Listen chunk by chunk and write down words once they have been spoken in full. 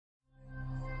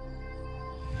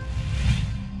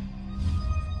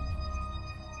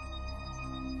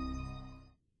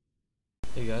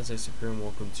guys, Isaac here and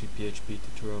welcome to PHP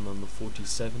tutorial number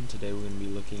 47. Today we're going to be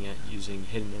looking at using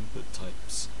hidden input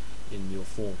types in your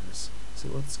forms. So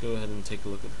let's go ahead and take a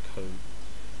look at the code.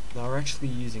 Now we're actually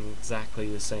using exactly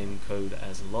the same code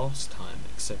as last time,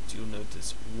 except you'll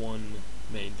notice one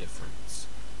main difference.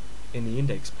 In the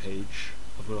index page,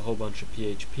 I've got a whole bunch of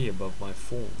PHP above my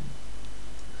form.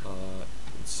 You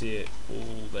can see it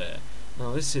all there.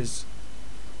 Now this is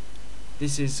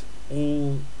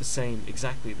all the same,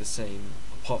 exactly the same,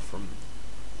 apart from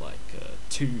like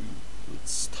two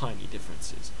tiny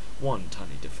differences, one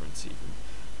tiny difference even.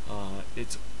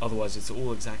 Otherwise it's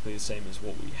all exactly the same as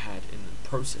what we had in the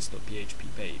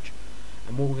process.php page.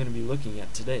 And what we're going to be looking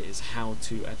at today is how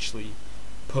to actually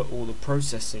put all the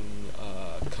processing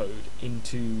code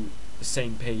into the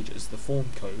same page as the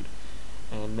form code,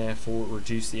 and therefore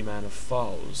reduce the amount of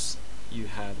files you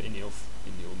have in your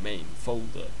main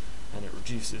folder, and it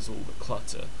reduces all the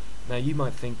clutter. Now you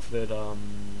might think that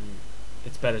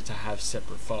it's better to have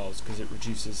separate files because it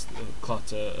reduces the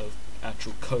clutter of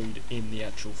actual code in the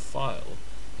actual file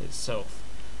itself,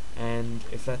 and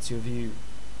if that's your view,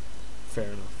 fair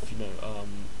enough.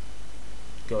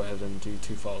 Go ahead and do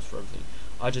two files for everything.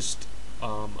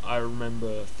 I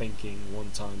remember thinking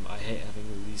one time I hate having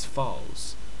all these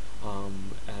files,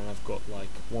 and I've got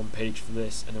like one page for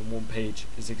this, and then one page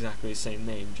is exactly the same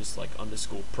name, just like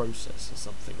underscore process or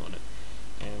something on it,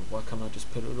 and why can't I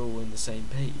just put it all in the same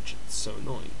page? It's so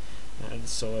annoying. And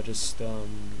so I just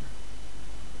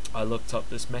I looked up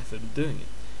this method of doing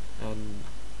it and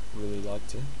really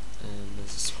liked it, and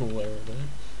there's a small error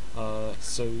there,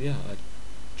 so yeah, I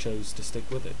chose to stick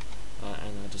with it,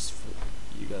 and I just thought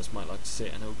you guys might like to see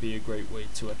it, and it would be a great way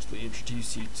to actually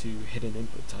introduce you to hidden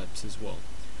input types as well.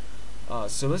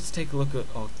 So let's take a look at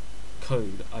our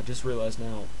code. I just realized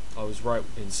now I was right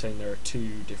in saying there are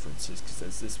two differences, because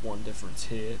there's this one difference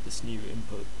here, this new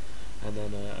input, and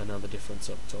then another difference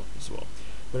up top as well.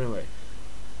 But anyway,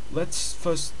 let's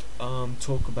first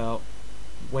talk about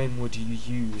when would you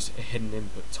use a hidden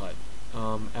input type,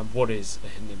 and what is a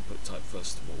hidden input type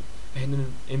first of all. A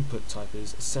hidden input type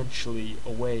is essentially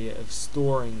a way of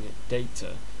storing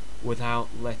data without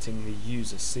letting the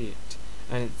user see it.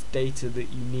 And it's data that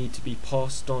you need to be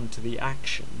passed on to the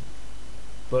action,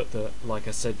 but that, like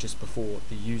I said just before,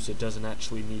 the user doesn't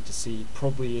actually need to see,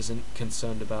 probably isn't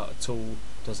concerned about at all,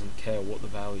 doesn't care what the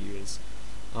value is.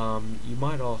 You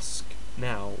might ask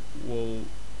now, well,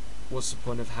 what's the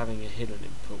point of having a hidden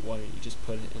input? Why don't you just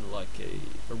put it in like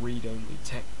a read-only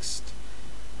text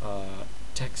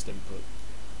input?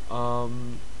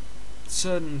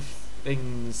 Certain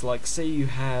things, like say you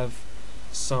have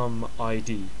some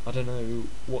ID. I don't know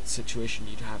what situation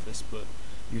you'd have this, but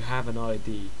you have an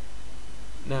ID.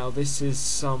 Now this is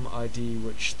some ID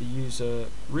which the user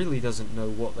really doesn't know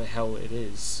what the hell it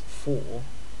is for,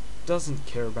 doesn't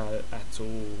care about it at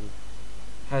all,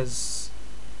 has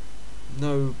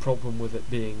no problem with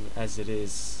it being as it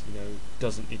is,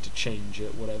 doesn't need to change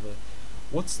it, whatever.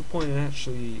 What's the point in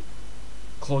actually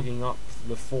clogging up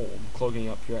the form, clogging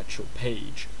up your actual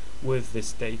page with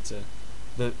this data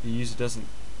that the user doesn't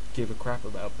give a crap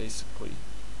about, basically,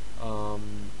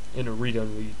 in a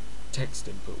read-only text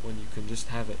input, when you can just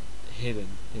have it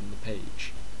hidden in the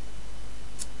page?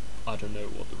 I don't know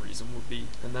what the reason would be,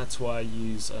 and that's why I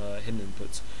use hidden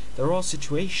inputs. There are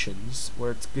situations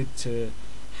where it's good to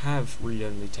have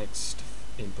read-only text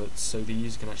inputs so the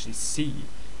user can actually see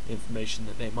information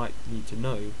that they might need to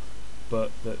know,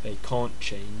 but that they can't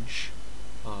change.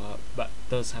 That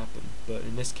does happen, but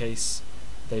in this case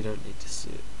they don't need to see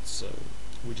it, so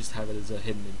we just have it as a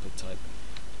hidden input type.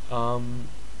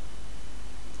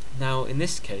 Now in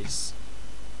this case,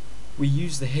 we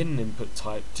use the hidden input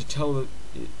type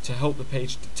to help the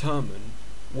page determine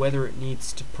whether it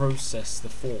needs to process the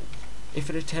form. If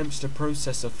it attempts to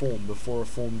process a form before a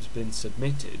form's been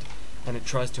submitted, and it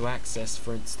tries to access,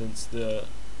 for instance, the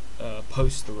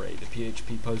post array, the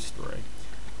PHP post array,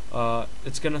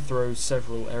 it's going to throw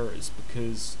several errors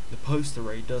because the post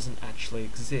array doesn't actually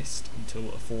exist until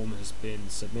a form has been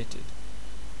submitted.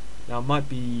 Now I might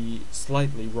be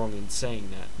slightly wrong in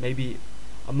saying that. Maybe,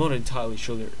 I'm not entirely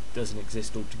sure that it doesn't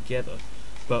exist altogether,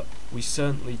 but we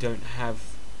certainly don't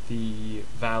have the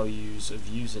values of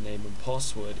username and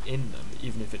password in them,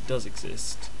 even if it does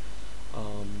exist,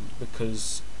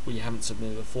 because we haven't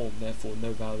submitted a form, therefore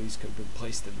no values could have been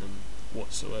placed in them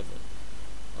whatsoever.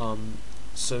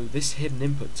 So this hidden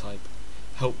input type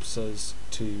helps us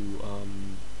to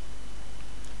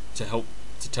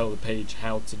tell the page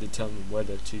how to determine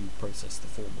whether to process the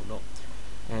form or not.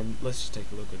 And let's just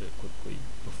take a look at it quickly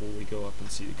before we go up and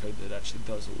see the code that actually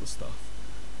does all the stuff.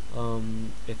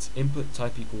 it's input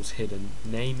type equals hidden,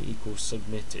 name equals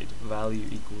submitted, value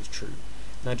equals true.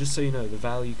 Now just so you know, the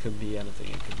value can be anything,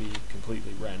 it could be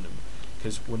completely random,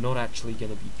 because we're not actually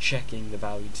going to be checking the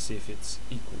value to see if it's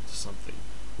equal to something.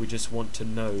 We just want to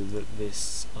know that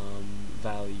this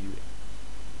value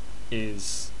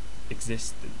is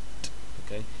existent,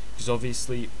 okay? Because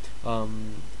obviously,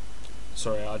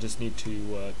 sorry, I just need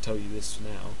to tell you this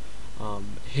now.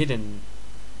 Hidden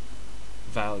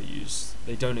values,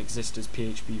 they don't exist as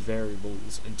PHP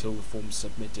variables until the form's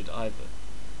submitted either,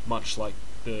 much like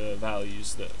the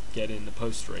values that get in the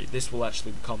post array. This will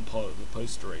actually become part of the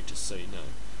post array, just so you know,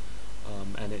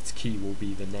 and its key will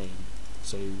be the name,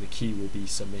 so the key will be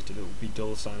submitted. It will be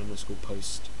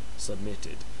 $_post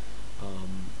submitted,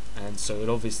 and so it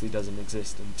obviously doesn't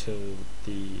exist until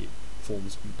the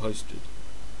form's been posted.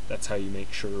 That's how you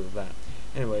make sure of that.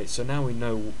 Anyway, so now we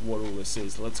know what all this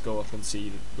is. Let's go up and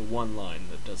see the one line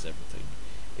that does everything.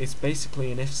 It's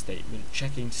basically an if statement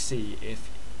checking to see if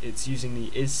it's using the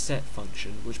isSet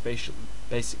function, which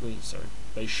basically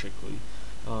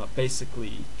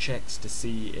checks to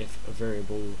see if a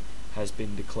variable has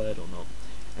been declared or not,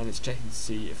 and it's checking to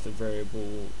see if the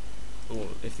variable,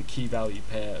 or if the key value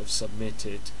pair of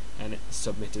submitted and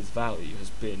submitted value has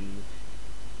been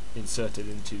inserted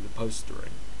into the post array.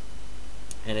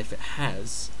 And if it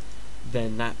has,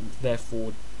 then that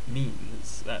therefore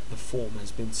means that the form has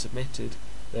been submitted,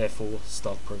 therefore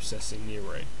start processing the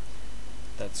array.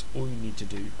 That's all you need to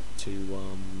do to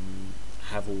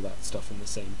have all that stuff in the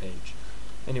same page.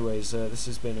 Anyways, this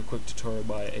has been a quick tutorial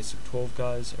by ASIC12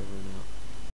 guys, over and out.